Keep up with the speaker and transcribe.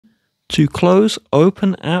To close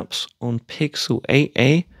open apps on Pixel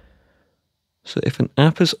 8a, so if an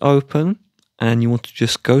app is open and you want to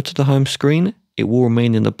just go to the home screen, it will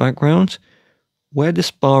remain in the background. Where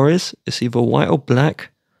this bar is, it's either white or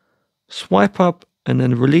black. Swipe up and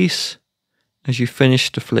then release as you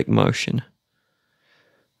finish the flick motion.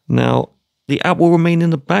 Now, the app will remain in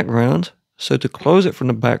the background, so to close it from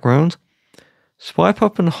the background, swipe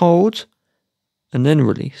up and hold, and then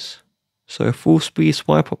release. So full speed,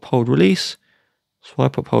 swipe up, hold, release,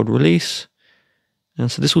 swipe up, hold, release. And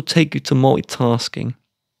so this will take you to multitasking.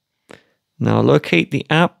 Now locate the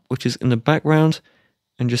app which is in the background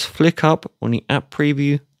and just flick up on the app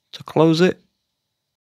preview to close it.